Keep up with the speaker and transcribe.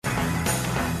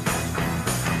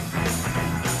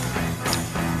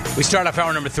We start off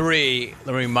hour number 3.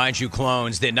 Let me remind you,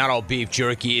 clones, that not all beef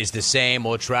jerky is the same.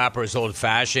 Old Trapper is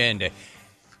old-fashioned.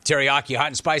 Teriyaki, hot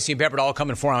and spicy and peppered, all come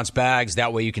in 4-ounce bags.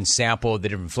 That way you can sample the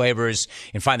different flavors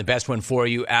and find the best one for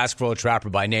you. Ask for Old Trapper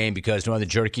by name because no other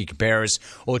jerky compares.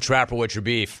 Old Trapper, what's your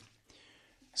beef?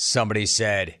 Somebody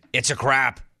said, it's a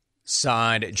crap.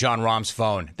 Signed, John Rahm's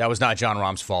phone. That was not John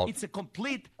Rahm's fault. It's a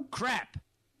complete crap.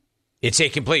 It's a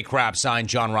complete crap. Signed,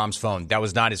 John Rahm's phone. That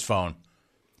was not his phone.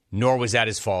 Nor was that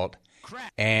his fault.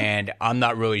 Crap. And I'm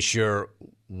not really sure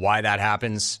why that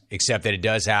happens, except that it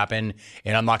does happen,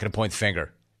 and I'm not going to point the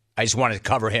finger. I just wanted to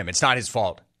cover him. It's not his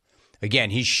fault. Again,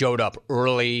 he showed up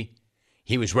early.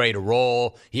 He was ready to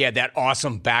roll. He had that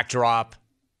awesome backdrop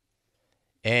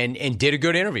and did a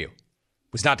good interview.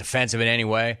 Was not defensive in any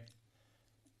way.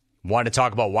 Wanted to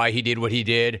talk about why he did what he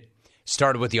did.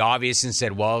 Started with the obvious and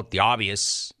said, well, the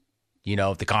obvious,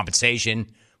 the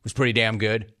compensation was pretty damn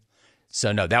good.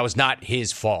 So, no, that was not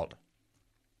his fault.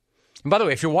 And by the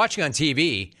way, if you're watching on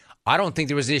TV, I don't think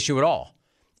there was an issue at all.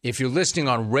 If you're listening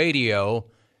on radio,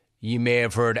 you may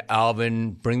have heard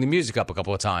Alvin bring the music up a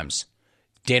couple of times.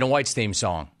 Dana White's theme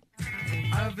song.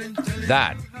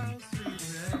 That.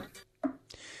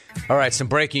 All right, some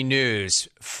breaking news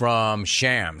from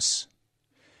Shams.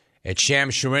 At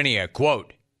Shams Charania,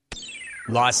 quote,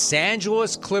 Los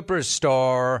Angeles Clippers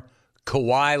star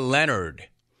Kawhi Leonard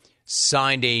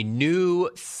signed a new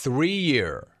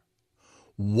 3-year,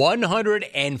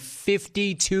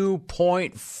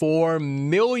 $152.4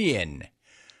 million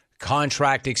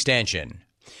contract extension,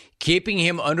 keeping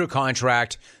him under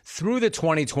contract through the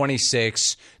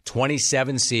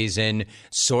 2026-27 season.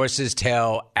 Sources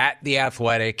tell at The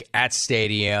Athletic, at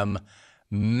Stadium,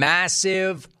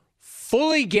 massive,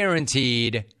 fully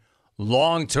guaranteed,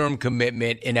 long-term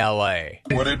commitment in L.A.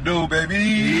 What it do,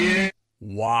 baby?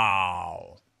 Wow.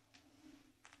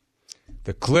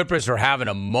 The Clippers are having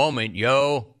a moment,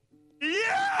 yo.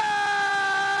 Yes!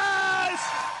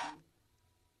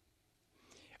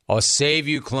 I'll save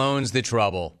you clones the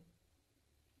trouble.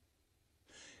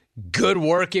 Good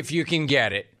work if you can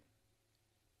get it.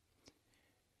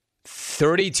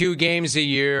 32 games a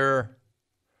year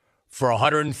for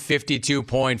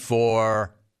 152.4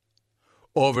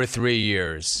 over 3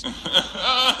 years.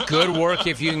 Good work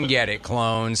if you can get it,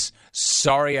 clones.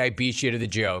 Sorry I beat you to the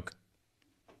joke.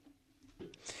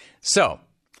 So,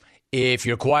 if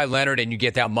you're Kawhi Leonard and you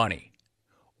get that money,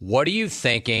 what are you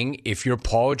thinking if you're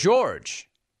Paul George?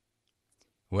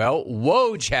 Well,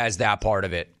 Woj has that part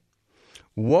of it.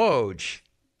 Woj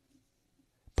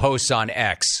posts on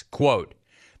X, quote,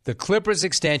 the Clippers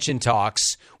extension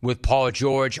talks with Paul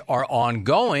George are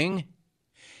ongoing,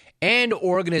 and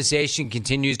organization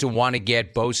continues to want to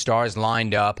get both stars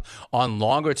lined up on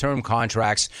longer-term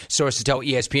contracts, sources tell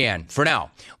ESPN. For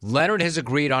now, Leonard has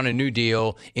agreed on a new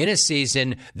deal in a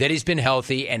season that he's been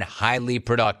healthy and highly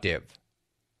productive.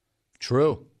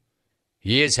 True.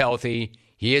 He is healthy.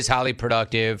 He is highly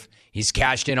productive. He's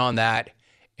cashed in on that,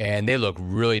 and they look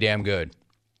really damn good.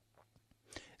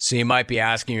 So you might be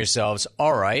asking yourselves,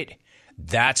 all right,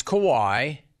 that's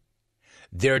Kawhi.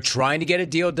 They're trying to get a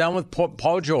deal done with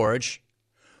Paul George.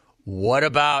 What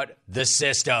about the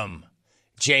system?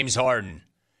 James Harden.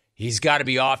 He's got to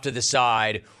be off to the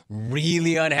side,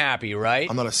 really unhappy, right?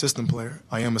 I'm not a system player.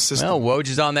 I am a system. Well, Woj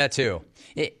is on that too.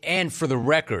 And for the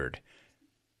record,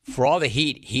 for all the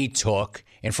heat he took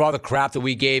and for all the crap that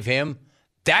we gave him,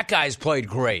 that guy's played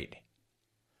great.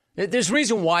 There's a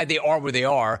reason why they are where they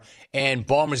are, and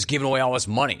Ballmer's giving away all this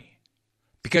money.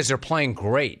 Because they're playing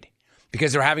great.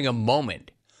 Because they're having a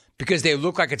moment. Because they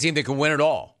look like a team that can win it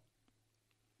all.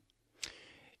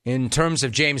 In terms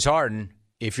of James Harden,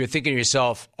 if you're thinking to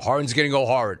yourself, Harden's going to go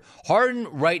hard. Harden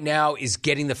right now is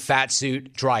getting the fat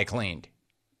suit dry cleaned.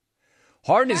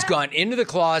 Harden has gone into the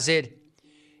closet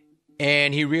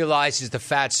and he realizes the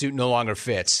fat suit no longer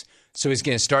fits. So he's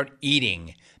going to start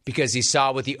eating because he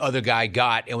saw what the other guy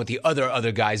got and what the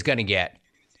other guy is going to get.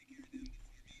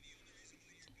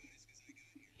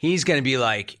 He's going to be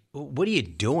like, what are you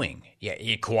doing? Yeah,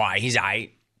 Kawhi, he's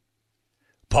aight.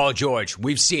 Paul George,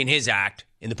 we've seen his act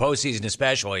in the postseason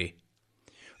especially.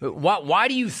 Why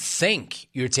do you think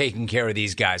you're taking care of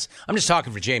these guys? I'm just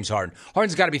talking for James Harden.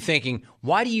 Harden's got to be thinking,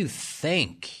 why do you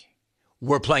think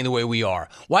we're playing the way we are?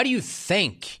 Why do you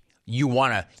think you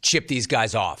want to chip these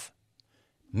guys off?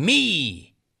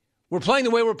 Me. We're playing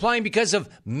the way we're playing because of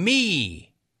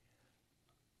me.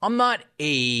 I'm not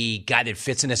a guy that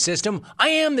fits in a system. I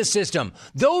am the system.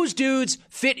 Those dudes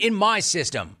fit in my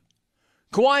system.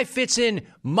 Kawhi fits in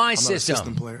my system. I'm not a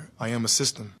system player. I am a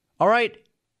system. All right?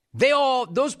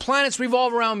 Those planets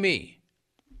revolve around me.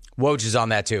 Woj is on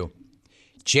that too.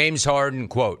 James Harden,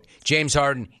 quote, James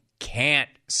Harden can't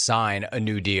sign a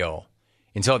new deal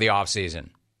until the offseason.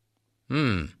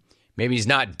 Maybe he's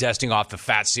not dusting off the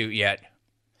fat suit yet.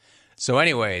 So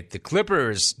anyway, the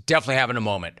Clippers definitely having a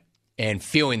moment and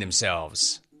feeling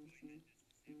themselves.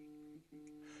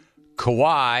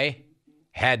 Kawhi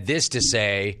had this to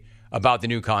say about the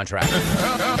new contract.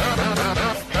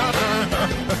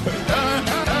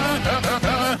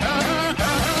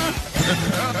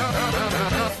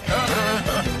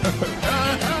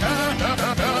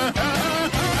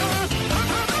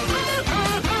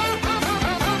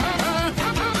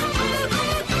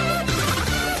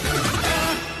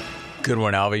 Good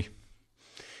one, Alvy.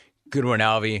 Good one,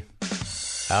 Alvy.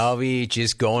 Alvy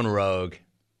just going rogue.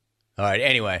 All right,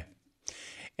 anyway,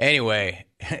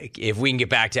 if we can get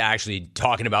back to actually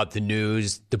talking about the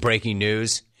news, the breaking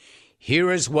news,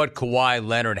 here is what Kawhi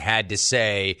Leonard had to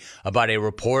say about a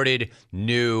reported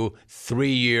new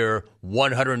 3-year,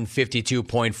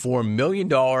 $152.4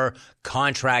 million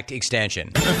contract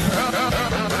extension.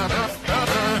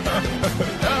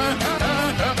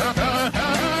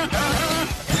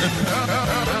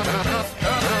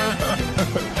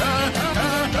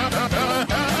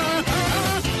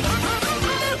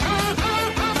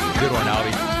 Good one,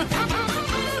 Albie.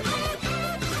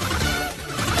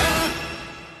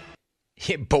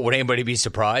 But would anybody be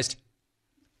surprised?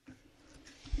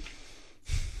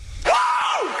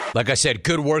 Like I said,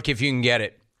 good work if you can get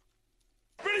it.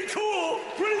 Pretty cool.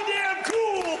 Pretty damn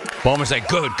cool. Bowman's like,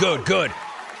 good.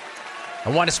 I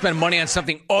want to spend money on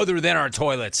something other than our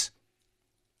toilets.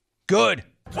 Good.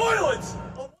 Toilets.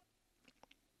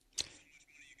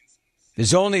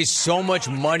 There's only so much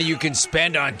money you can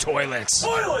spend on toilets.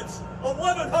 Toilets.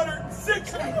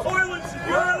 1,160 toilets in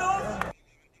urinals.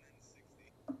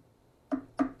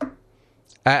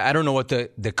 I don't know what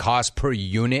the cost per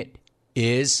unit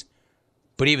is,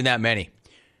 but even that many.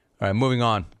 All right, moving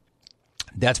on.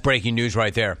 That's breaking news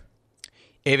right there.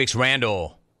 Avix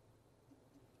Randall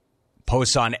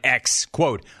posts on X,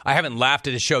 quote, I haven't laughed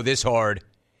at a show this hard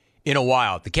in a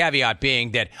while. The caveat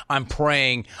being that I'm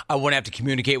praying I won't have to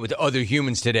communicate with other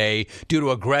humans today due to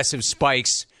aggressive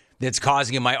spikes that's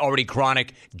causing my already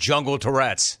chronic jungle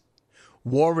Tourette's.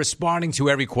 War responding to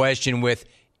every question with,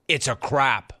 it's a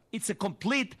crap. It's a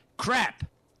complete crap.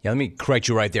 Yeah, let me correct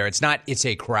you right there. It's not it's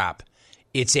a crap.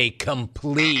 It's a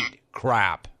complete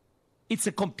crap. It's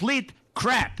a complete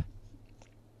crap.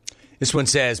 This one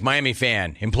says, Miami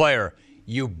fan, employer,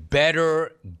 you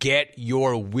better get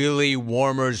your willy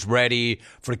warmers ready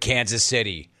for Kansas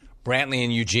City. Brantley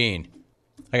and Eugene.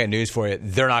 I got news for you.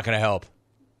 They're not going to help.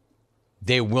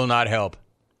 They will not help.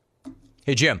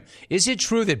 Hey, Jim, is it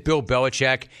true that Bill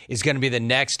Belichick is going to be the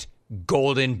next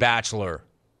Golden Bachelor?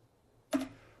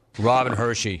 Robin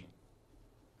Hershey.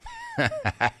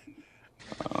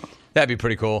 That'd be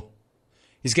pretty cool.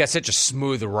 He's got such a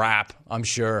smooth rap, I'm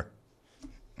sure.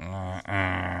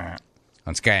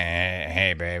 Let's go.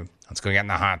 Hey, babe. Let's go get in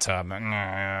the hot tub. What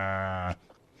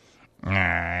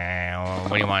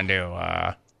do you want to do?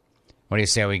 What do you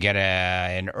say we get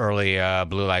an early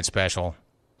blue light special?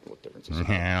 What difference is it?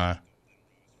 Yeah,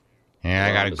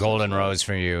 I got a golden rose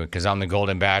for you because I'm the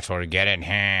Golden Bachelor. Get it?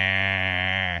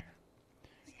 Hey.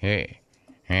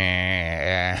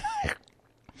 Yeah,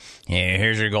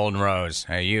 here's your golden rose.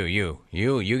 Hey, you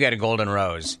get a golden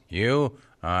rose. You,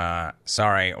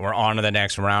 sorry, we're on to the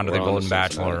next round of the Golden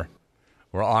Bachelor.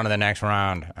 We're on to the next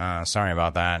round. Sorry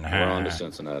about that. We're on to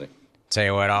Cincinnati. Tell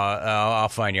you what, I'll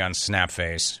find you on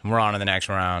Snapface. We're on to the next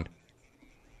round.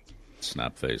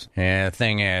 Snapface. Yeah, the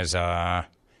thing is,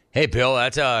 hey, Bill,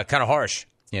 that's kind of harsh.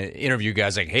 You know, interview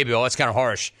guys like, hey, Bill, that's kind of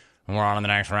harsh. And we're on to the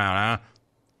next round, huh?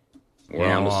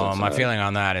 My feeling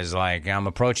on that is like I'm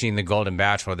approaching the Golden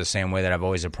Bachelor the same way that I've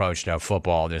always approached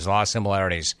football. There's a lot of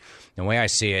similarities. The way I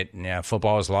see it,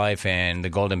 football is life and the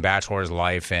Golden Bachelor is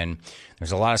life, and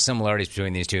there's a lot of similarities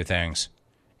between these two things.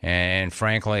 And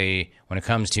frankly, when it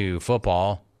comes to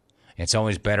football, it's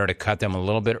always better to cut them a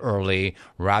little bit early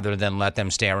rather than let them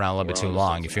stay around a little bit too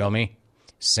long. You feel me?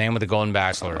 Same with the Golden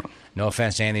Bachelor. No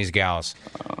offense to any of these gals,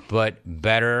 but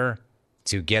better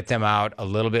to get them out a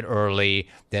little bit early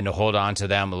than to hold on to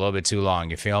them a little bit too long.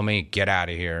 You feel me? Get out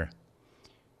of here.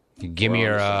 Give me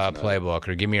your playbook,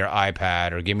 or give me your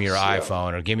iPad, or give me your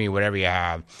iPhone, or give me whatever you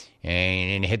have,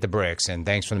 and hit the bricks. And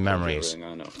thanks for the memories.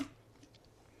 I know.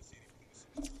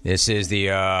 This is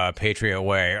the Patriot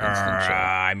way.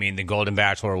 The Golden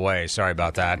Bachelor way. Sorry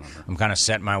about that. I'm kind of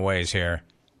setting my ways here.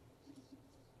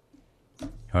 All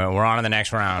right, we're on to the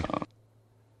next round.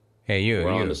 Hey, you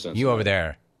over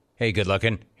there. Hey, good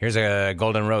looking. Here's a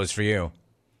golden rose for you.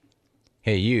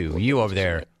 Hey, you over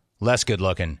there. Less good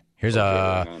looking. Here's hit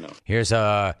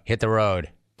the road.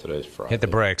 Today's Friday. Hit the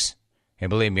bricks. Hey,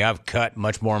 believe me, I've cut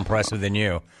much more impressive than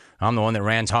you. I'm the one that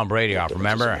ran Tom Brady off,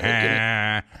 remember?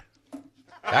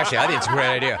 Actually, I think it's a great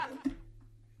idea.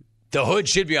 The hood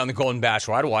should be on the Golden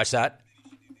Bachelor. I'd watch that.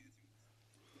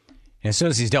 And as soon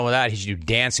as he's done with that, he should do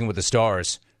Dancing with the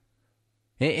Stars.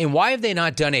 And why have they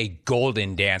not done a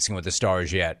golden Dancing with the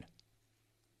Stars yet?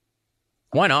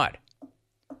 Why not?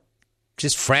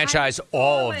 Just franchise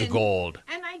all of the gold.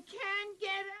 And I can't get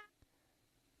up.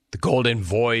 The golden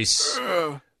voice,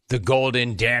 the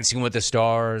golden Dancing with the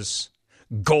Stars,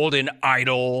 golden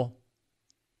Idol,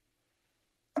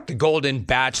 the golden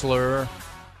Bachelor,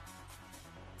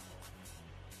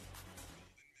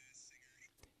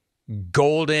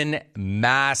 golden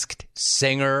Masked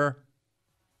Singer.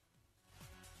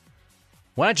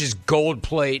 Why not just gold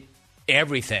plate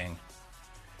everything?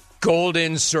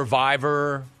 Golden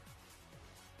Survivor.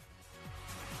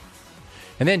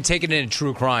 And then take it into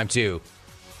true crime, too.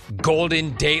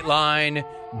 Golden Dateline,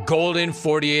 Golden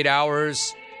 48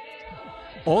 Hours.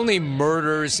 Only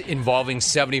murders involving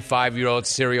 75-year-old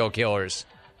serial killers.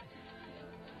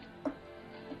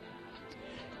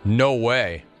 No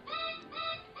way.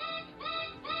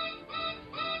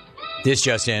 This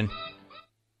just in.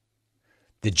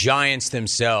 The Giants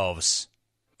themselves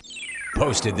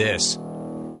posted this.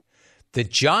 The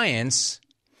Giants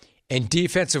and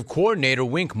defensive coordinator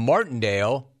Wink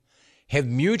Martindale have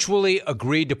mutually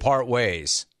agreed to part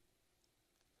ways.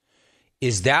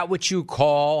 Is that what you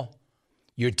call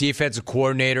your defensive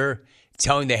coordinator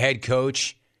telling the head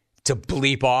coach to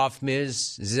bleep off,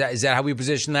 Miz? Is that how we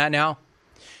position that now?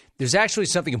 There's actually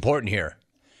something important here.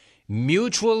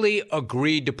 Mutually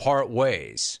agreed to part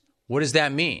ways. What does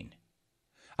that mean?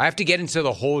 I have to get into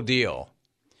the whole deal.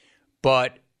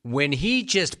 But when he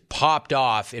just popped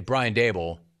off at Brian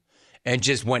Dable and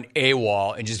just went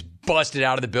AWOL and just busted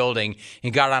out of the building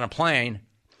and got on a plane,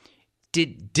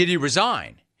 did he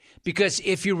resign? Because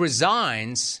if he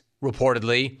resigns,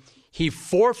 reportedly, he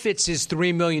forfeits his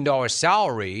 $3 million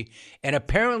salary, and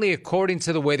apparently, according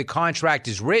to the way the contract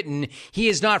is written, he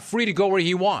is not free to go where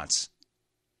he wants.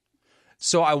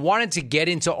 So I wanted to get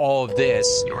into all of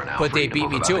this, but they beat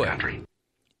me to it.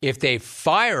 If they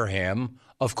fire him,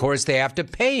 of course, they have to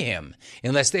pay him,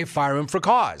 unless they fire him for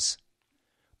cause.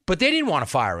 But they didn't want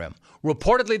to fire him.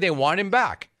 Reportedly, they want him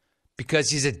back because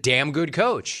he's a damn good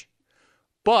coach.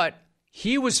 But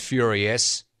he was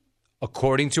furious,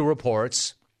 according to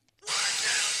reports,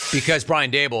 because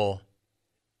Brian Dable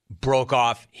broke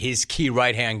off his key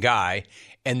right-hand guy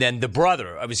and then the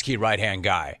brother of his key right-hand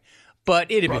guy.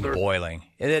 But it had been boiling.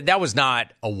 That was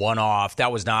not a one-off.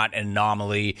 That was not an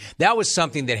anomaly. That was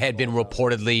something that had been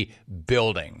reportedly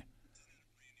building.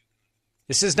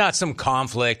 This is not some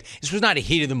conflict. This was not a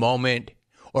heat of the moment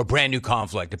or brand new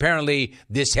conflict. Apparently,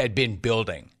 this had been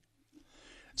building.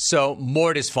 So,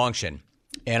 more dysfunction.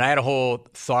 And I had a whole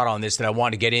thought on this that I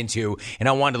wanted to get into, and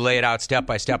I wanted to lay it out step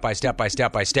by step by step by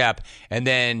step by step, and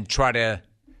then try to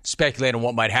speculate on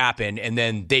what might happen, and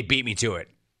then they beat me to it.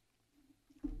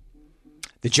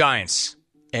 The Giants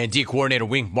and D coordinator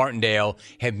Wink Martindale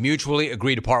have mutually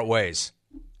agreed to part ways.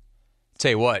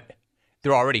 Tell you what,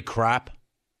 they're already crap.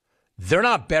 They're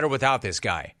not better without this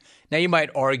guy. Now, you might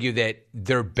argue that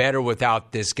they're better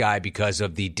without this guy because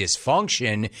of the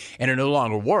dysfunction and it no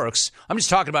longer works. I'm just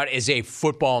talking about as a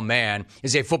football man,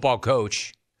 as a football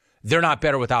coach, they're not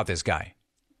better without this guy.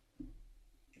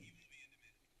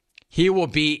 He will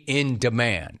be in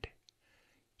demand.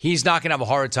 He's not going to have a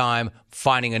hard time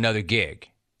finding another gig.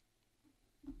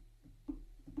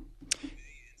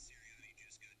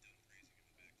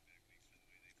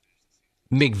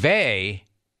 McVay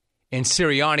and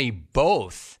Sirianni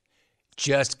both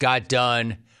just got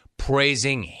done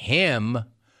praising him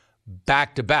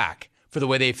back-to-back for the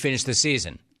way they finished the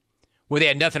season, where they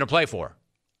had nothing to play for.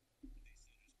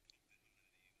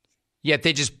 Yet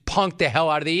they just punked the hell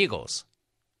out of the Eagles.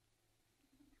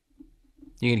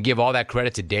 You're going to give all that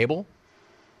credit to Dable?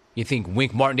 You think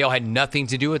Wink Martindale had nothing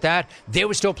to do with that? They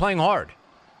were still playing hard.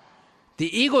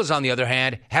 The Eagles, on the other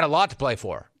hand, had a lot to play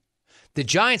for. The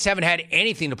Giants haven't had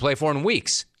anything to play for in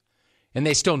weeks, and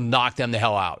they still knocked them the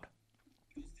hell out.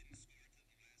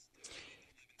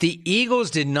 The Eagles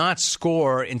did not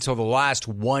score until the last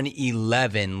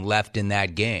 1:11 left in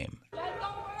that game.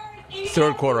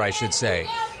 Third quarter, I should say.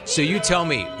 So you tell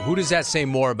me, who does that say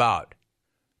more about?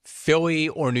 Philly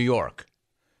or New York?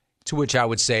 To which I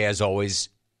would say, as always,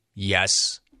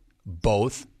 yes,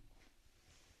 both.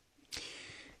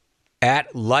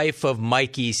 At Life of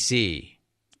Mikey C.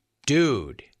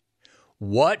 Dude,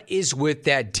 what is with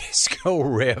that disco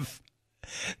riff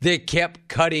that kept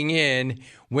cutting in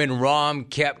when Rom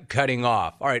kept cutting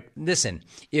off? All right, listen,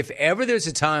 if ever there's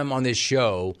a time on this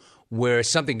show where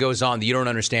something goes on that you don't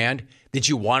understand, that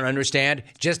you want to understand,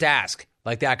 just ask,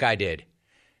 like that guy did.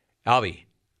 Albie,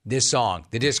 this song,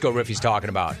 the disco riff he's talking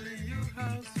about.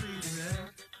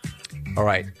 All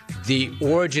right. The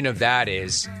origin of that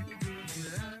is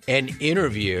an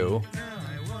interview.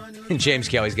 James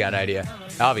Kelly's got an idea.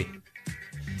 Albie,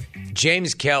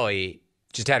 James Kelly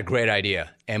just had a great idea.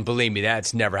 And believe me,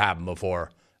 that's never happened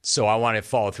before. So I want to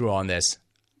follow through on this.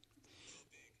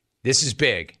 This is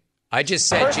big. I just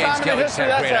said James Kelly just had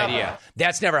a great idea.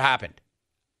 That's never happened.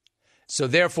 So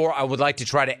therefore, I would like to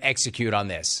try to execute on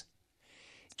this.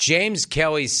 James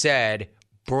Kelly said,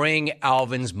 bring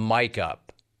Alvin's mic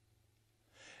up.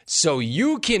 So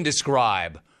you can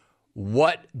describe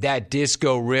what that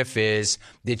disco riff is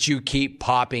that you keep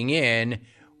popping in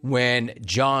when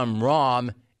John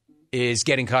Rahm is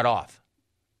getting cut off.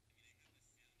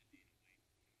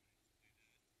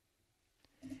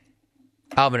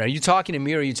 Alvin, are you talking to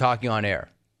me or are you talking on air?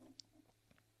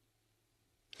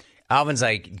 Alvin's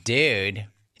like, dude,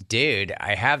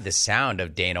 I have the sound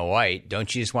of Dana White.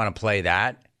 Don't you just want to play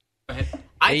that?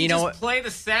 I can just play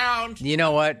the sound. You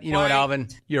know what? You know what, Alvin?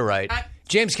 You're right.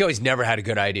 James Kelly's never had a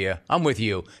good idea. I'm with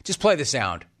you. Just play the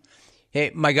sound.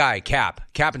 Hey, my guy, Cap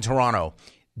in Toronto.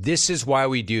 This is why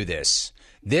we do this.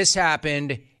 This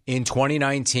happened in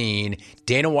 2019.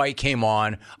 Dana White came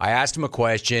on. I asked him a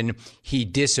question. He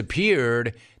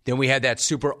disappeared. Then we had that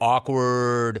super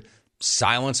awkward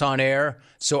silence on air.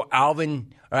 So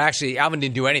Alvin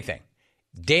didn't do anything.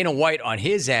 Dana White on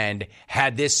his end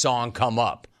had this song come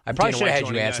up. I probably should have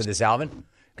had you answer this, Alvin.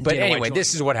 But anyway,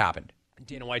 this is what happened.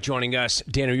 Dana White joining us.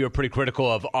 Dana, you were pretty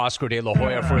critical of Oscar De La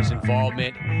Hoya for his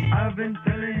involvement. I've been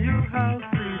telling you how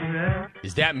to react.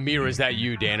 Is that me or is that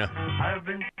you, Dana? I've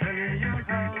been telling you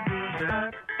how to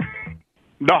react.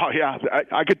 No, yeah,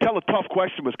 I could tell a tough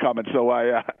question was coming, so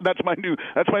that's my new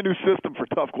system for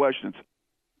tough questions.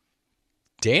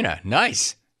 Dana,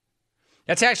 nice.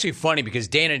 That's actually funny because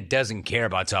Dana doesn't care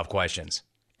about tough questions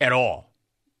at all.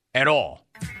 At all.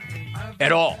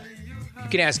 At all. You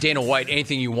can ask Dana White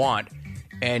anything you want,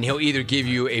 and he'll either give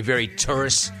you a very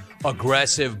terse,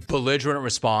 aggressive, belligerent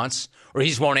response, or he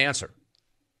just won't answer.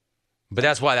 But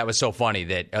that's why that was so funny.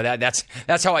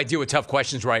 That's how I deal with tough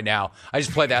questions right now. I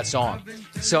just play that song.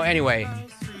 So anyway,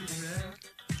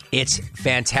 it's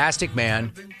Fantastic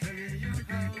Man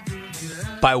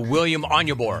by William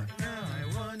Onyeabor.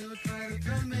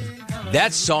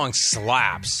 That song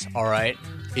slaps, all right?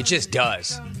 It just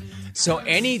does. So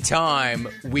anytime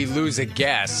we lose a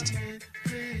guest,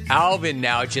 Alvin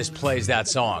now just plays that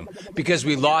song because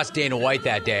we lost Dana White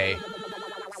that day,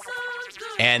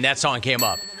 and that song came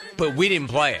up. But we didn't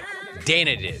play it.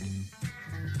 Dana did.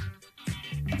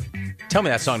 Tell me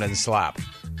that song doesn't slap.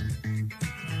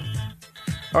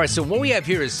 All right, so what we have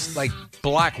here is like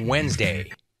Black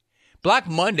Wednesday. Black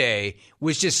Monday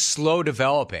was just slow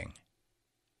developing.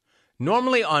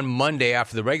 Normally on Monday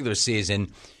after the regular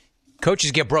season,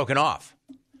 coaches get broken off.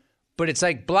 But it's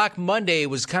like Black Monday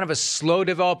was kind of a slow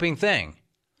developing thing.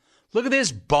 Look at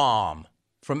this bomb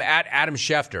from Adam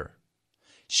Schefter.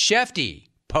 Shefty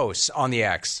posts on the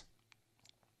X.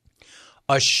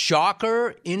 A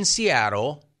shocker in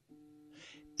Seattle.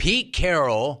 Pete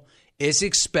Carroll is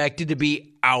expected to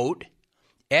be out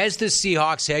as the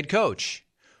Seahawks head coach,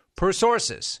 per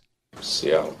sources.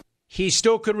 Seattle. He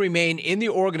still could remain in the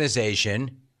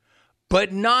organization,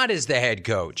 but not as the head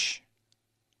coach.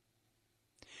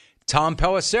 Tom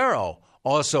Pelissero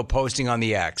also posting on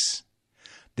the X.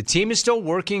 The team is still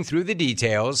working through the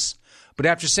details, but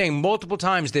after saying multiple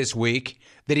times this week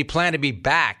that he planned to be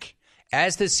back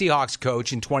as the Seahawks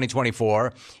coach in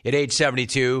 2024 at age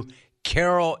 72,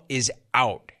 Carroll is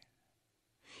out.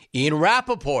 Ian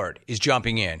Rappaport is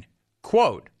jumping in.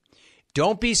 Quote,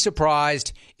 don't be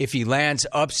surprised if he lands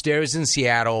upstairs in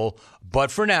Seattle,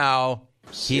 but for now,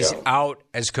 he's out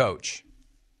as coach.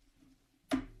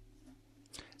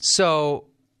 So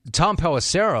Tom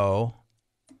Pelissero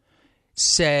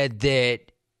said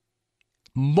that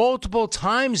multiple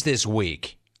times this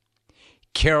week,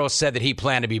 Carroll said that he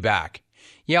planned to be back.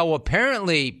 Yeah, well,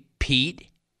 apparently, Pete,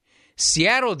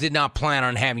 Seattle did not plan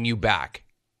on having you back.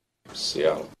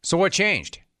 Seattle. So what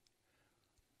changed?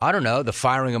 I don't know, the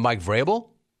firing of Mike Vrabel?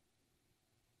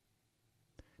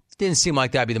 Didn't seem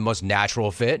like that'd be the most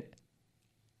natural fit.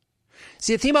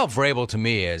 See, the thing about Vrabel to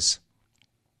me is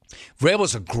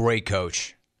Vrabel's a great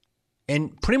coach.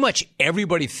 And pretty much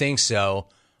everybody thinks so,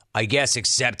 I guess,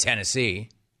 except Tennessee.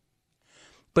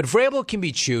 But Vrabel can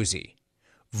be choosy.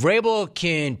 Vrabel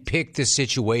can pick the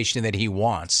situation that he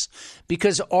wants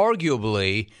because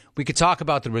arguably we could talk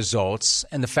about the results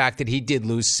and the fact that he did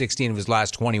lose 16 of his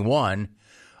last 21,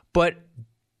 but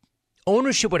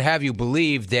ownership would have you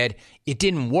believe that it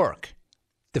didn't work.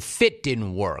 The fit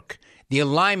didn't work. The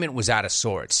alignment was out of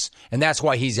sorts, and that's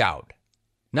why he's out.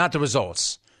 Not the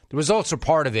results. The results are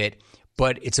part of it,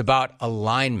 but it's about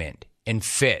alignment and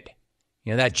fit.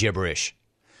 You know, that gibberish.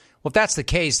 Well, if that's the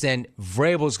case, then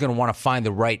Vrabel's going to want to find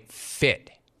the right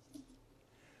fit.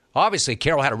 Obviously,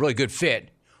 Carroll had a really good fit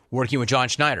working with John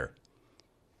Schneider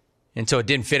until it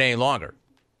didn't fit any longer.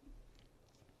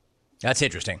 That's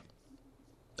interesting.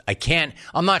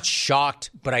 I'm not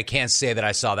shocked, but I can't say that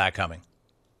I saw that coming.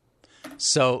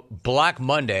 So Black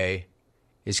Monday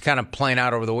is kind of playing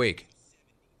out over the week.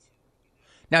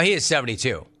 Now, he is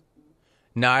 72.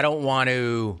 Now, I don't want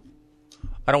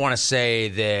to say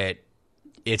that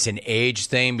it's an age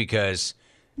thing because,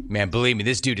 man, believe me,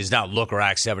 this dude does not look or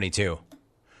act 72.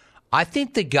 I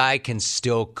think the guy can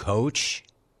still coach.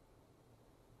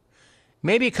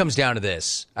 Maybe it comes down to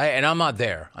this, and I'm not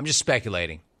there. I'm just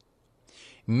speculating.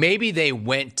 Maybe they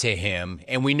went to him,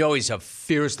 and we know he's a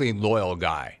fiercely loyal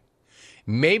guy.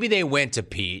 Maybe they went to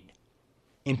Pete,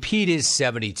 and Pete is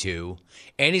 72,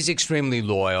 and he's extremely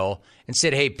loyal, and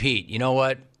said, hey, Pete, you know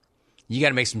what? You got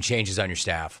to make some changes on your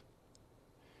staff.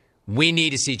 We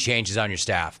need to see changes on your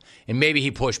staff. And maybe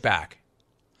he pushed back.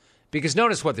 Because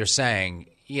notice what they're saying.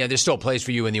 Yeah, there's still a place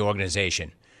for you in the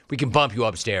organization. We can bump you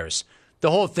upstairs.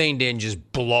 The whole thing didn't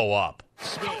just blow up.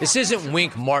 This isn't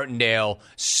Wink Martindale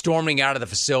storming out of the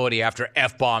facility after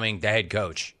F-bombing the head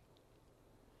coach.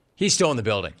 He's still in the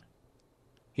building.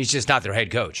 He's just not their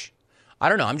head coach. I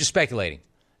don't know. I'm just speculating.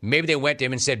 Maybe they went to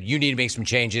him and said, you need to make some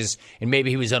changes, and maybe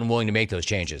he was unwilling to make those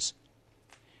changes.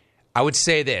 I would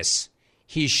say this.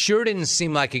 He sure didn't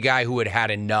seem like a guy who had had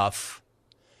enough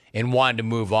and wanted to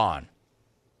move on.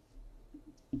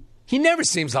 He never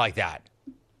seems like that.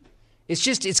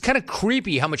 It's kind of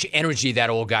creepy how much energy that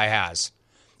old guy has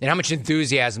and how much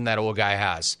enthusiasm that old guy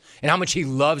has and how much he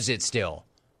loves it still.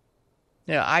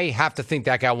 You know, I have to think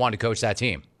that guy wanted to coach that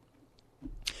team.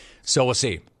 So we'll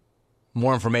see.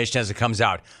 More information as it comes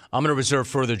out. I'm going to reserve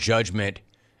further judgment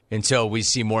until we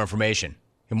see more information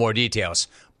and more details.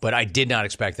 But I did not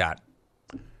expect that.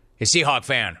 Hey, Seahawk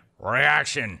fan,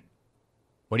 reaction.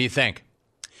 What do you think?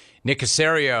 Nick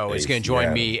Caserio is going to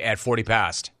join me at 40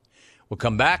 past. We'll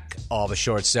come back. I'll have a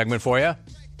short segment for you.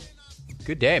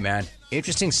 Good day, man.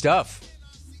 Interesting stuff.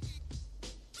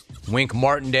 Wink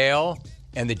Martindale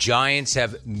and the Giants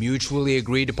have mutually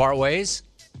agreed to part ways.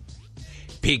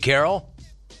 Pete Carroll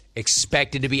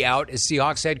expected to be out as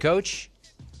Seahawks head coach.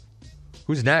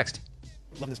 Who's next?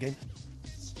 Love this game.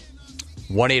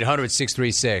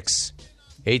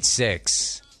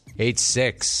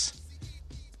 1-800-636-8686.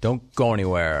 Don't go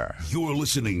anywhere. You're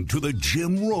listening to The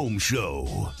Jim Rome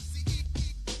Show.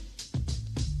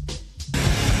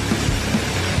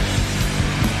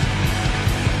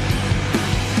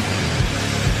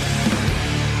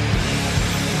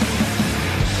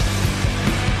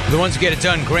 The ones who get it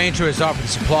done, Grainger has offered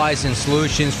supplies and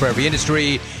solutions for every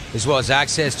industry, as well as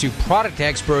access to product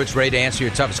experts ready to answer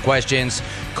your toughest questions.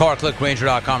 Call or click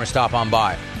Grainger.com or stop on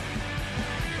by.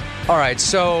 All right,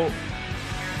 so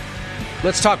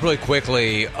let's talk really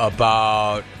quickly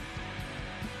about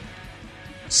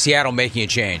Seattle making a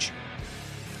change.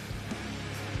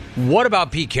 What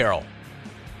about Pete Carroll?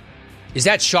 Is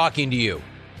that shocking to you?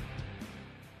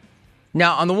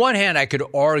 Now, on the one hand, I could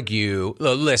argue,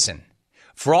 listen,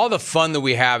 for all the fun that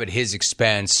we have at his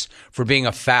expense, for being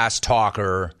a fast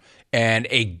talker and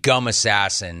a gum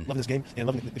assassin, Love this game.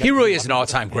 He really is an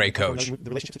all-time great coach.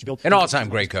 An all-time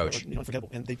great coach.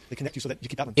 And they connect you so that you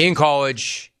keep out. In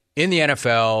college, in the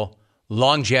NFL,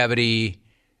 longevity.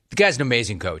 The guy's an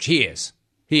amazing coach. He is.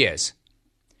 He is.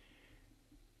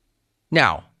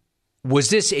 Now,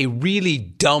 was this a really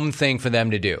dumb thing for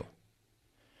them to do?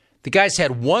 The guy's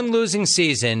had one losing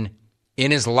season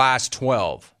in his last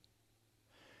 12.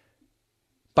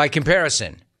 By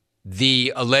comparison,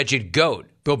 the alleged GOAT,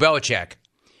 Bill Belichick,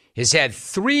 has had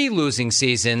 3 losing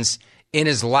seasons in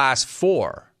his last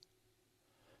 4.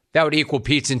 That would equal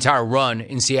Pete's entire run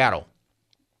in Seattle.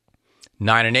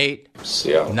 9-8.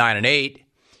 Seattle. 9-8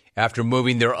 after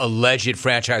moving their alleged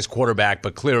franchise quarterback,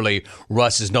 but clearly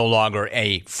Russ is no longer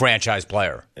a franchise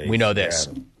player. We know this.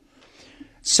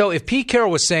 So if Pete Carroll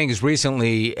was saying as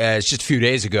recently as just a few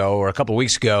days ago or a couple of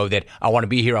weeks ago that I want to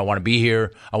be here, I want to be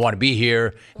here, I want to be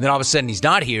here, and then all of a sudden he's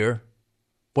not here,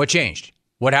 what changed?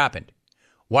 What happened?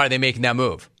 Why are they making that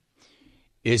move?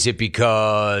 Is it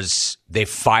because they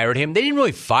fired him? They didn't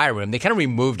really fire him. They kind of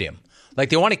removed him. Like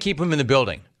they want to keep him in the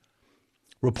building.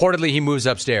 Reportedly, he moves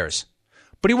upstairs.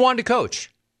 But he wanted to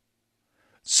coach.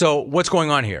 So what's going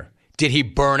on here? Did he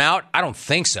burn out? I don't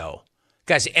think so.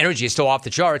 Guy's energy is still off the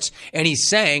charts, and he's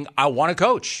saying, I want to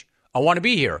coach. I want to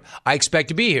be here. I expect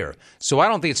to be here. So I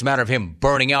don't think it's a matter of him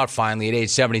burning out finally at age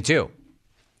 72.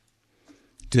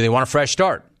 Do they want a fresh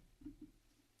start?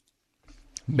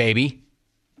 Maybe.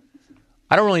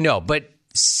 I don't really know. But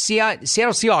Seattle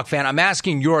Seahawks fan, I'm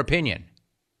asking your opinion.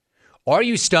 Are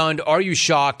you stunned? Are you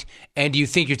shocked? And do you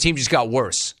think your team just got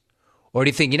worse? Or do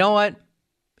you think, you know what?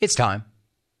 It's time.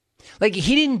 Like,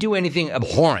 he didn't do anything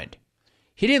abhorrent.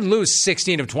 He didn't lose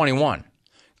 16 of 21.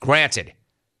 Granted,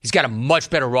 he's got a much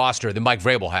better roster than Mike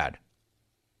Vrabel had.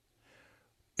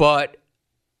 But,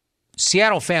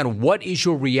 Seattle fan, what is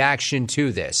your reaction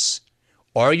to this?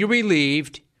 Are you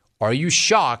relieved? Are you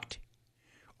shocked?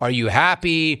 Are you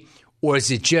happy? Or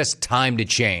is it just time to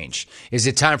change? Is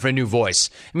it time for a new voice?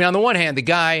 I mean, on the one hand, the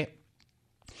guy,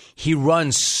 he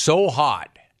runs so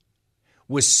hot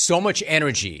with so much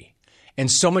energy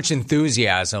and so much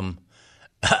enthusiasm.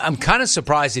 I'm kind of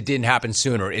surprised it didn't happen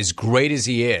sooner, as great as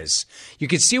he is. You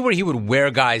could see where he would wear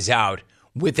guys out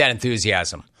with that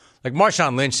enthusiasm. Like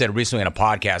Marshawn Lynch said recently in a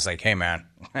podcast, like, hey, man,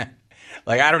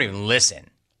 like, I don't even listen.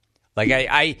 Like,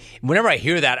 I whenever I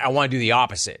hear that, I want to do the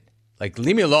opposite. Like,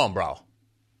 leave me alone, bro.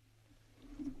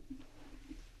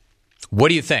 What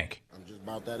do you think? I'm just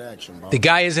about that action, bro. The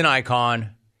guy is an icon.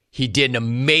 He did an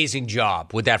amazing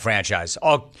job with that franchise.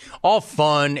 All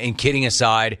fun and kidding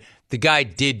aside, the guy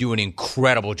did do an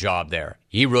incredible job there.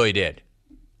 He really did.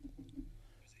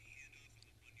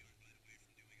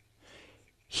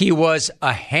 He was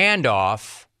a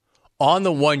handoff on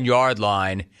the 1 yard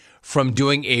line from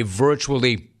doing a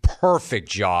virtually perfect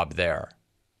job there.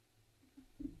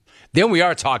 Then we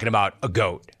are talking about a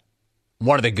GOAT,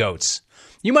 one of the GOATs.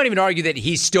 You might even argue that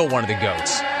he's still one of the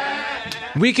GOATs.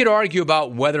 We could argue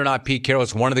about whether or not Pete Carroll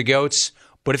is one of the GOATs,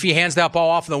 but if he hands that ball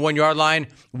off on the 1 yard line,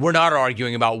 we're not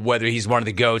arguing about whether he's one of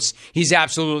the GOATs. He's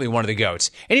absolutely one of the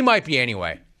GOATs. And he might be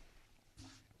anyway.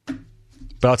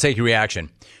 But I'll take your reaction.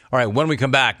 All right, when we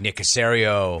come back, Nick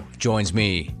Caserio joins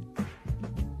me.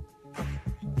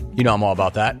 You know I'm all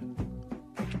about that.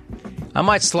 I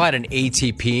might slide an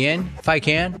ATP in if I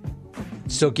can.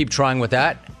 Still keep trying with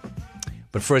that.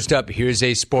 But first up, here's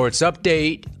a sports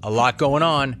update. A lot going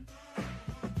on.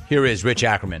 Here is Rich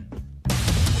Ackerman.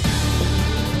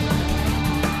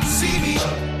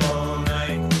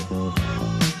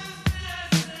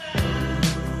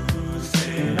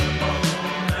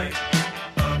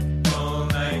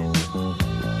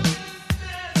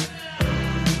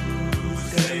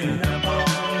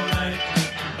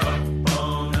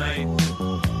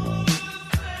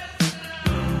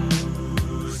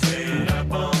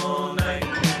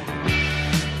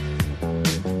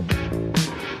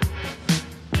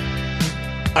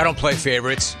 I don't play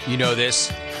favorites. You know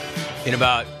this. In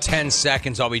about 10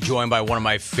 seconds, I'll be joined by one of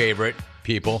my favorite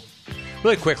people.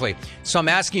 Really quickly. So I'm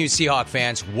asking you, Seahawk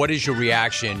fans, what is your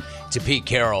reaction to Pete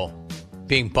Carroll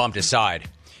being bumped aside?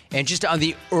 And just on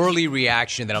the early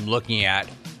reaction that I'm looking at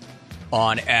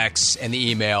on X and the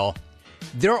email,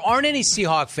 there aren't any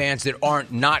Seahawk fans that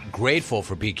aren't not grateful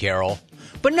for Pete Carroll,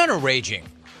 but none are raging.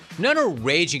 None are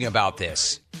raging about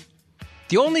this.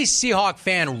 The only Seahawk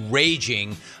fan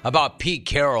raging about Pete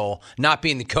Carroll not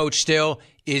being the coach still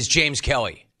is James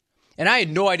Kelly. And I had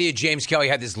no idea James Kelly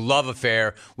had this love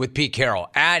affair with Pete Carroll.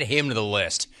 Add him to the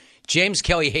list. James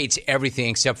Kelly hates everything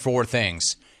except 4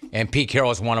 things. And Pete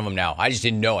Carroll is one of them now. I just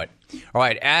didn't know it. All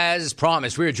right, as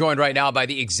promised, we are joined right now by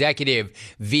the executive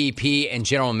VP and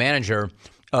general manager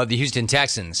of the Houston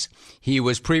Texans. He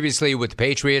was previously with the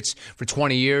Patriots for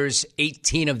 20 years,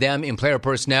 18 of them in player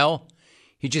personnel.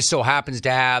 He just so happens to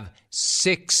have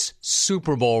 6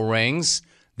 Super Bowl rings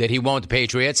that he won with the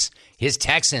Patriots. His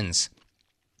Texans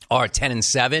are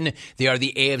 10-7. They are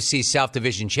the AFC South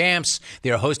Division champs. They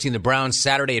are hosting the Browns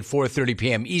Saturday at 4:30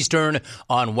 p.m. Eastern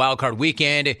on Wildcard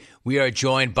Weekend. We are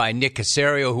joined by Nick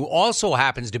Caserio, who also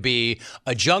happens to be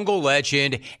a jungle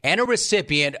legend and a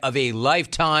recipient of a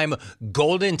lifetime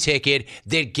golden ticket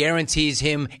that guarantees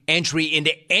him entry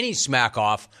into any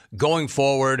smack-off going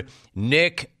forward.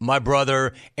 Nick, my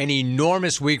brother, an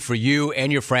enormous week for you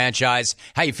and your franchise.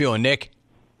 How you feeling, Nick?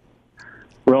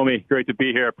 Romy, great to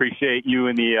be here. Appreciate you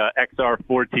and the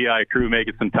XR4TI crew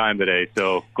making some time today.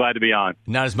 So glad to be on.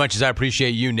 Not as much as I appreciate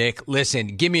you, Nick. Listen,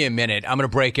 give me a minute. I'm going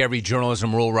to break every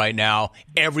journalism rule right now,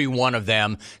 every one of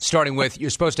them, starting with you're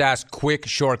supposed to ask quick,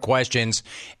 short questions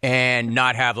and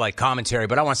not have like commentary.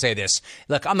 But I want to say this.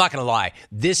 Look, I'm not going to lie.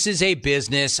 This is a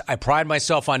business. I pride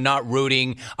myself on not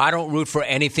rooting. I don't root for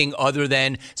anything other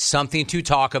than something to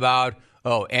talk about.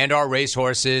 Oh, and our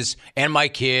racehorses and my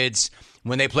kids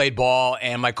when they played ball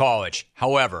and my college.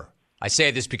 However, I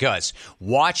say this because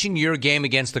watching your game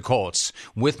against the Colts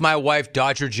with my wife,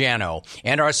 Dodger Jano,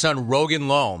 and our son, Rogan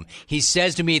Loam, he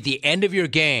says to me at the end of your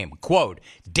game, quote,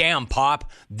 "Damn,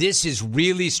 Pop, this is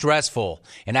really stressful."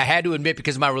 And I had to admit,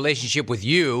 because of my relationship with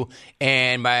you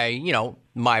and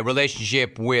my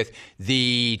relationship with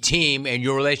the team and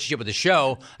your relationship with the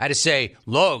show, I had to say,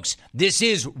 Logs, this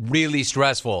is really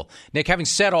stressful. Nick, having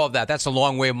said all of that, that's a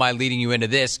long way of my leading you into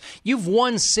this. You've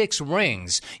won 6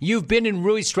 rings. You've been in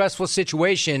really stressful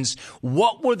situations.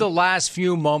 What were the last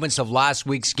few moments of last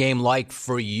week's game like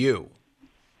for you?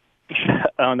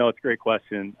 I don't know. It's a great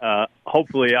question.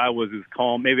 Hopefully I was as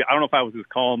calm. Maybe I don't know if I was as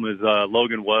calm as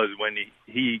Logan was when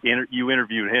you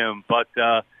interviewed him, but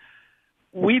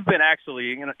we've been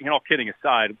actually, kidding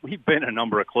aside, we've been in a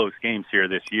number of close games here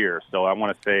this year. So I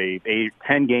want to say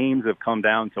 10 games have come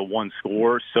down to one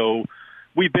score. So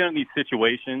we've been in these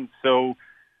situations. So,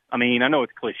 I mean, I know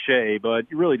it's cliche, but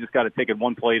you really just got to take it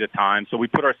one play at a time. So we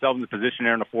put ourselves in the position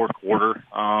there in the fourth quarter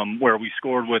where we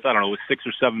scored with 6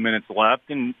 or 7 minutes left.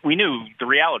 And we knew the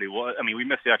reality was, we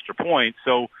missed the extra point.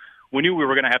 So we knew we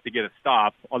were going to have to get a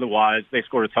stop. Otherwise, they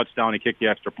scored a touchdown and kicked the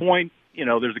extra point.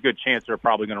 There's a good chance they're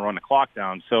probably going to run the clock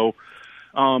down. So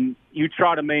you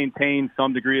try to maintain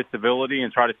some degree of civility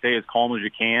and try to stay as calm as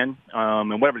you can.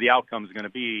 And whatever the outcome is going to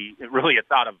be, it's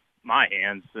out of my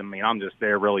hands. I'm just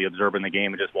there really observing the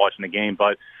game and just watching the game.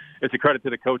 But it's a credit to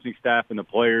the coaching staff and the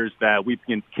players that we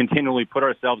can continually put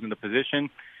ourselves in the position.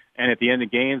 And at the end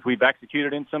of games, we've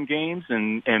executed in some games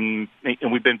and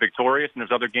we've been victorious. And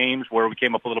there's other games where we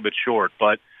came up a little bit short.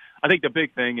 But I think the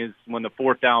big thing is when the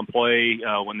fourth down play,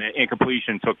 when the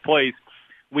incompletion took place,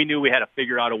 we knew we had to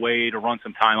figure out a way to run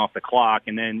some time off the clock.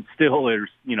 And then still there's,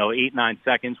 8-9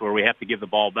 seconds where we have to give the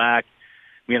ball back.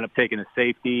 We end up taking a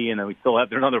safety, and then we still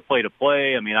have another play to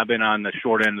play. I've been on the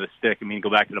short end of the stick. Go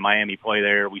back to the Miami play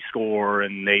there. We score,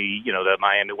 and they, the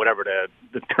Miami, whatever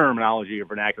the terminology or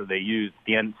vernacular they use, at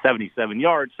the end, 77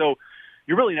 yards. So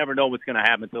you really never know what's going to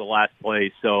happen to the last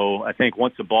play. So I think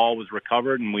once the ball was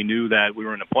recovered and we knew that we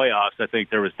were in the playoffs, I think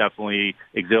there was definitely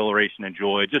exhilaration and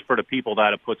joy just for the people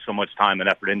that have put so much time and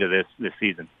effort into this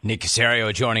season. Nick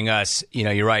Caserio joining us.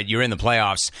 You're right. You're in the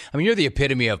playoffs. You're the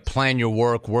epitome of plan your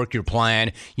work your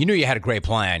plan. You knew you had a great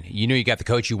plan. You knew you got the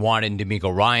coach you wanted in D'Amico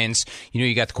Ryans. You knew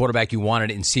you got the quarterback you wanted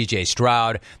in C.J.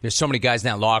 Stroud. There's so many guys in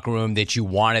that locker room that you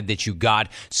wanted, that you got.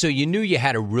 So you knew you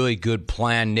had a really good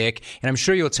plan, Nick. And I'm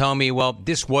sure you'll tell me, well,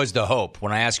 this was the hope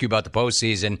when I ask you about the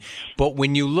postseason. But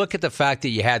when you look at the fact that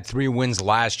you had 3 wins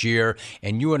last year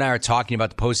and you and I are talking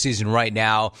about the postseason right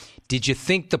now, did you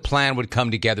think the plan would come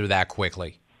together that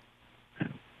quickly?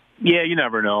 Yeah, you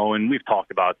never know, and we've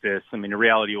talked about this. The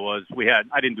reality was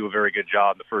I didn't do a very good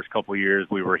job the first couple of years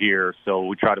we were here, so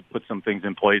we tried to put some things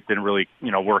in place. Didn't really,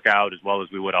 work out as well as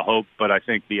we would have hoped, but I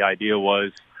think the idea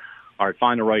was, all right,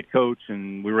 find the right coach,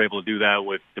 and we were able to do that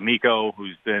with D'Amico,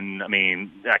 who's been,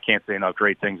 I can't say enough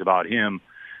great things about him.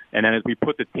 And then as we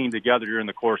put the team together during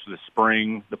the course of the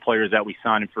spring, the players that we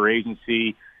signed in for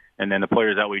agency, and then the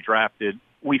players that we drafted,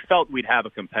 we felt we'd have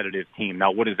a competitive team.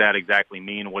 Now, what does that exactly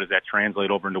mean? What does that translate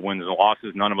over into wins and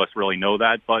losses? None of us really know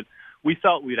that, but we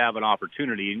felt we'd have an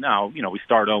opportunity. Now, we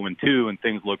start 0-2, and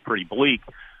things look pretty bleak.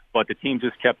 But the team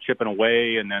just kept chipping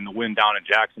away, and then the win down in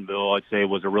Jacksonville, I'd say,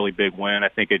 was a really big win. I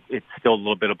think it's still a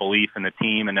little bit of belief in the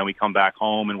team, and then we come back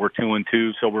home, and we're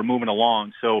 2-2, so we're moving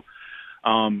along. So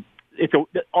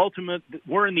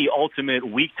we're in the ultimate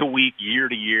week-to-week,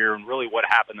 year-to-year, and really what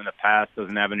happened in the past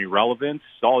doesn't have any relevance.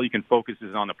 All you can focus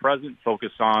is on the present,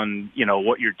 focus on,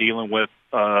 what you're dealing with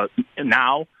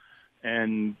now,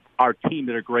 and our team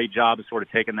did a great job of sort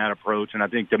of taking that approach, and I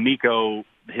think D'Amico,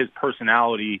 his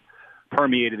personality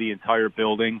permeated the entire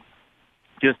building,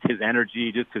 just his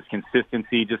energy, just his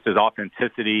consistency, just his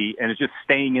authenticity, and it's just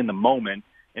staying in the moment.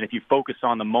 And if you focus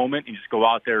on the moment and just go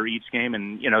out there each game,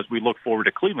 and, as we look forward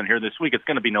to Cleveland here this week, it's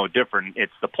going to be no different.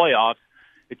 It's the playoffs.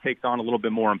 It takes on a little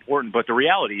bit more important. But the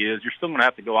reality is you're still going to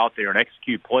have to go out there and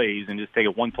execute plays and just take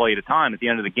it one play at a time. At the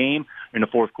end of the game, in the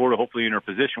fourth quarter, hopefully you're in a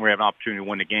position where you have an opportunity to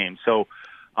win the game. So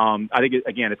I think,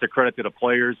 again, it's a credit to the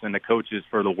players and the coaches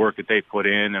for the work that they put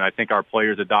in, and I think our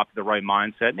players adopted the right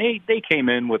mindset. And they came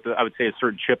in with, I would say, a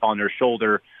certain chip on their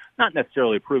shoulder, not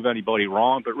necessarily to prove anybody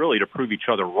wrong, but really to prove each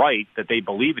other right, that they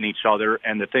believe in each other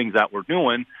and the things that we're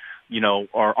doing,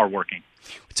 are working.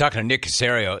 We're talking to Nick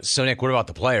Caserio. So, Nick, what about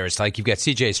the players? Like, you've got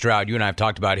C.J. Stroud. You and I have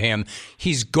talked about him.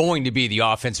 He's going to be the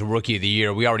Offensive Rookie of the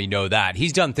Year. We already know that.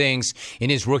 He's done things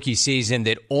in his rookie season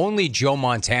that only Joe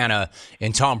Montana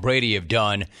and Tom Brady have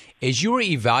done. As you were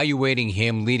evaluating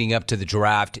him leading up to the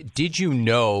draft, did you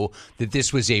know that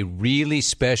this was a really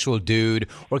special dude,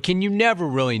 or can you never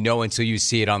really know until you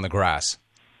see it on the grass?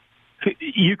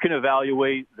 you can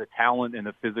evaluate the talent and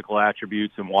the physical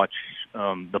attributes and watch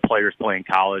the players play in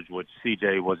college, which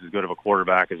CJ was as good of a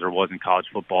quarterback as there was in college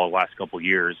football the last couple of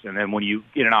years. And then when you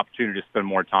get an opportunity to spend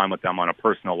more time with them on a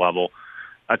personal level,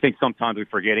 I think sometimes we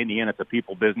forget in the end it's a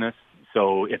people business.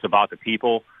 So it's about the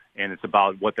people and it's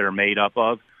about what they're made up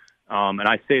of. And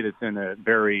I say this in a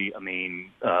very,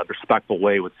 respectful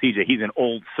way with CJ. He's an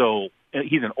old soul.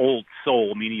 He's an old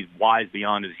soul. I mean, he's wise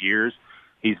beyond his years.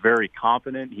 He's very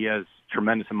confident. He has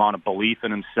tremendous amount of belief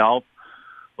in himself.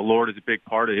 The Lord is a big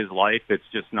part of his life. It's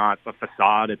just not a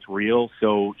facade. It's real.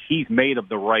 So he's made of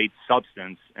the right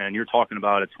substance. And you're talking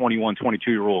about a 21,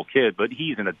 22-year-old kid, but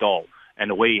he's an adult. And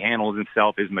the way he handles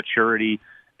himself, his maturity,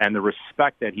 and the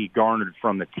respect that he garnered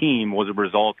from the team was a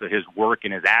result of his work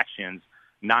and his actions,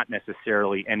 not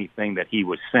necessarily anything that he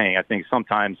was saying. I think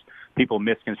sometimes people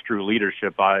misconstrue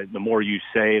leadership by the more you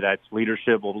say that's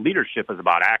leadership. Well, leadership is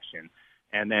about action.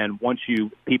 And then once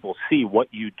people see what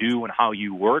you do and how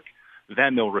you work,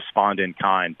 then they'll respond in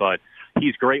kind. But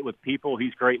he's great with people.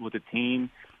 He's great with the team.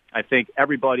 I think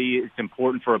it's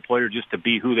important for a player just to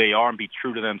be who they are and be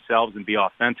true to themselves and be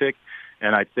authentic.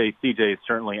 And I'd say CJ is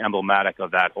certainly emblematic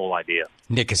of that whole idea.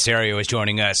 Nick Caserio is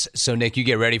joining us. So, Nick, you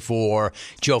get ready for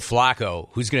Joe Flacco,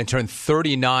 who's going to turn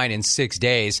 39 in 6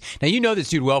 days. Now, you know this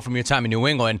dude well from your time in New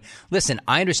England. Listen,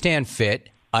 I understand fit.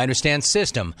 I understand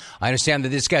system. I understand that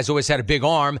this guy's always had a big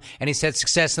arm, and he's had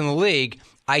success in the league.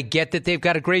 I get that they've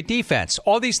got a great defense.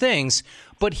 All these things.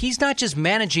 But he's not just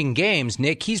managing games,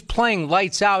 Nick. He's playing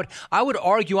lights out. I would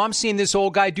argue I'm seeing this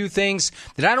old guy do things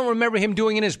that I don't remember him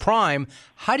doing in his prime.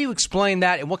 How do you explain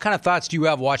that, and what kind of thoughts do you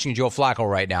have watching Joe Flacco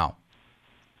right now?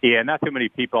 Yeah, not too many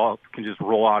people can just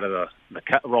roll off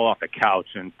the couch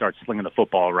and start slinging the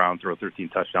football around, throw 13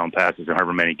 touchdown passes in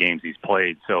however many games he's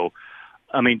played. So,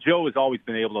 Joe has always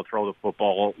been able to throw the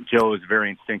football. Joe is a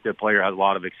very instinctive player, has a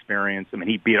lot of experience.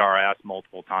 He beat our ass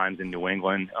multiple times in New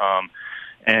England.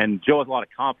 And Joe has a lot of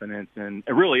confidence, and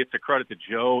really it's a credit to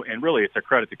Joe, and really it's a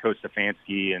credit to Coach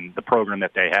Stefanski and the program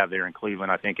that they have there in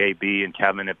Cleveland. I think AB and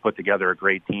Kevin have put together a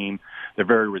great team. They're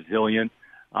very resilient.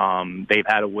 They've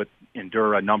had to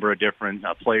endure a number of different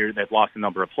players. They've lost a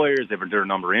number of players. They've endured a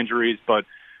number of injuries. But,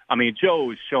 Joe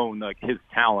has shown his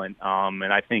talent,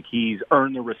 and I think he's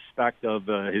earned the respect of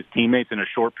his teammates in a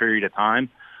short period of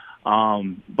time.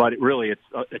 But it's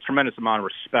a tremendous amount of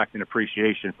respect and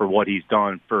appreciation for what he's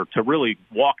done to really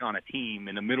walk on a team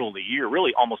in the middle of the year,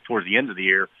 really almost towards the end of the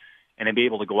year, and then be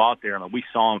able to go out there. We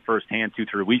saw him firsthand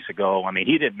 2-3 weeks ago.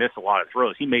 He didn't miss a lot of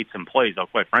throws. He made some plays, though,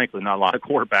 quite frankly, not a lot of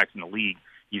quarterbacks in the league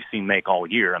you've seen make all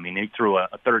year. He threw a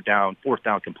third down, fourth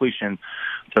down completion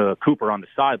to Cooper on the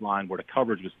sideline where the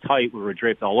coverage was tight. We were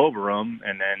draped all over him,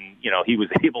 and then, he was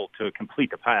able to complete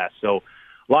the pass. So,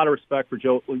 a lot of respect for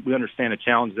Joe. We understand the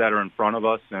challenges that are in front of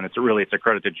us, and it's a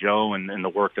credit to Joe and the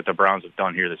work that the Browns have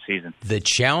done here this season. The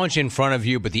challenge in front of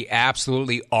you, but the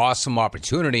absolutely awesome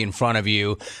opportunity in front of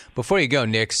you. Before you go,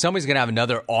 Nick, somebody's going to have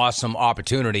another awesome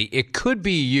opportunity. It could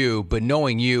be you, but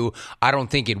knowing you, I don't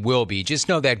think it will be. Just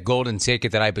know that golden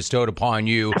ticket that I bestowed upon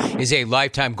you is a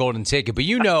lifetime golden ticket. But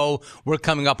we're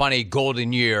coming up on a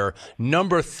golden year,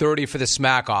 number 30 for the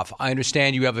Smack Off. I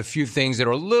understand you have a few things that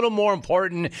are a little more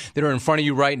important that are in front of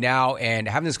you right now, and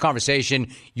having this conversation,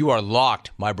 you are locked,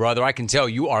 my brother. I can tell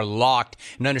you are locked,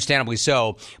 and understandably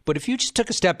so. But if you just took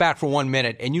a step back for 1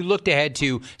 minute and you looked ahead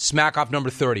to Smack Off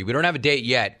number 30, we don't have a date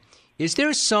yet. Is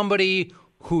there somebody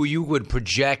who you would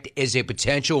project as a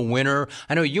potential winner?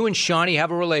 I know you and Shawnee have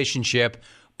a relationship,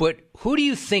 but who do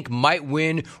you think might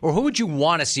win, or who would you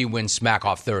want to see win Smack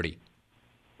Off 30?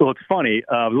 Well, it's funny.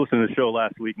 I was listening to the show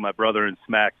last week. My brother and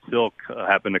Smack Silk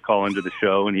happened to call into the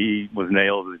show, and he was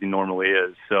nailed as he normally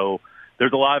is. So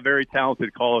there's a lot of very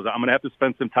talented callers. I'm going to have to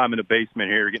spend some time in the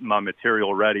basement here getting my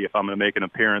material ready if I'm going to make an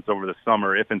appearance over the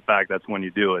summer, if, in fact, that's when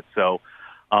you do it. So,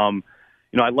 I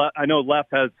know Left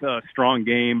has a strong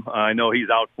game. I know he's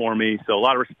out for me, so a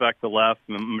lot of respect to Left,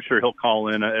 and I'm sure he'll call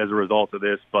in as a result of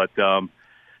this. But,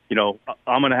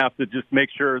 I'm going to have to just make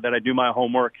sure that I do my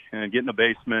homework and get in the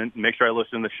basement and make sure I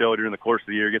listen to the show during the course of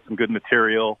the year, get some good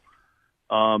material.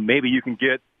 Maybe you can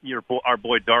get our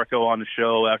boy Darko on the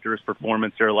show after his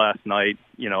performance there last night.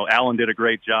 Alan did a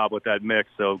great job with that mix,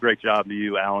 so great job to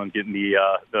you, Alan, getting the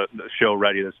show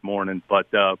ready this morning. But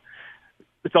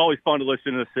it's always fun to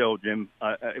listen to the show, Jim.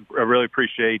 I really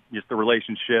appreciate just the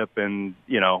relationship, and,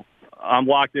 I'm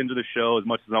locked into the show as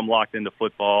much as I'm locked into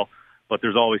football, but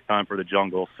there's always time for the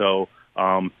jungle. So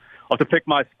have to pick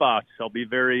my spots. I'll be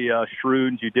very shrewd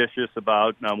and judicious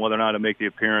about whether or not to make the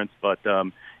appearance. But I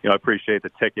appreciate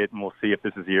the ticket, and we'll see if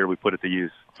this is the year we put it to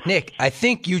use. Nick, I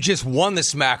think you just won the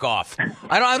smack off.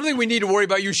 I don't think we need to worry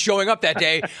about you showing up that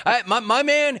day. My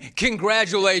man,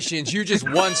 congratulations. You just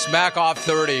won smack off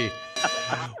 30.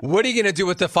 What are you going to do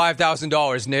with the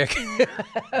 $5,000, Nick?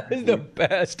 The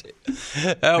best.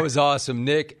 That was awesome,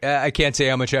 Nick. I can't say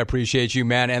how much I appreciate you,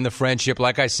 man, and the friendship.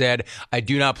 Like I said, I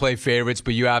do not play favorites,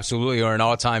 but you absolutely are an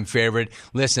all-time favorite.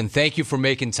 Listen, thank you for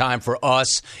making time for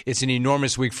us. It's an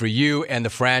enormous week for you and the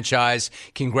franchise.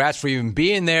 Congrats for even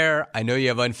being there. I know you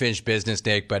have unfinished business,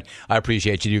 Nick, but I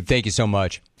appreciate you, dude. Thank you so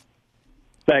much.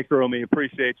 Thanks, Romy.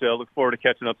 Appreciate you. I look forward to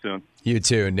catching up soon. You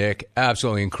too, Nick.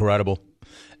 Absolutely incredible.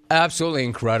 Absolutely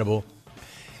incredible.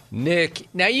 Nick,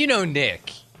 now you know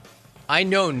Nick. I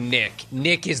know Nick.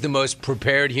 Nick is the most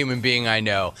prepared human being I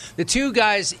know. The two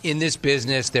guys in this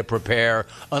business that prepare,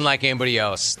 unlike anybody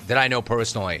else that I know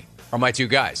personally, are my two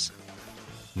guys.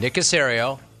 Nick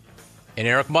Caserio and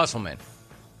Eric Musselman.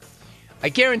 I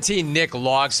guarantee Nick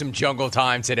logged some jungle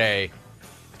time today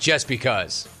just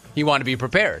because he wanted to be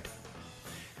prepared.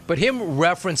 But him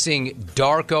referencing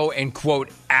Darko and, quote,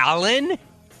 Allen...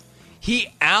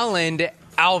 He Allened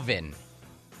Alvin.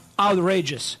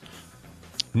 Outrageous.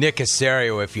 Nick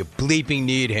Caserio, if you bleeping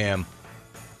need him.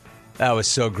 That was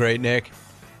so great, Nick.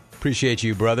 Appreciate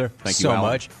you, brother. Thank you so Alan.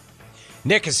 much.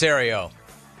 Nick Caserio.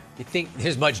 You think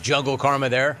there's much jungle karma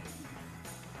there?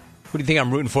 Who do you think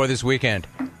I'm rooting for this weekend?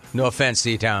 No offense,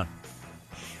 C-Town.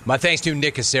 My thanks to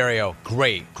Nick Caserio.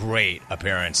 Great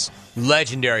appearance.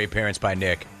 Legendary appearance by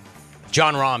Nick.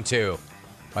 John Rahm, too.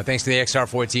 My thanks to the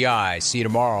XR4 Ti. See you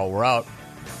tomorrow. We're out.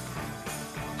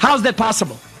 How's that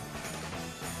possible?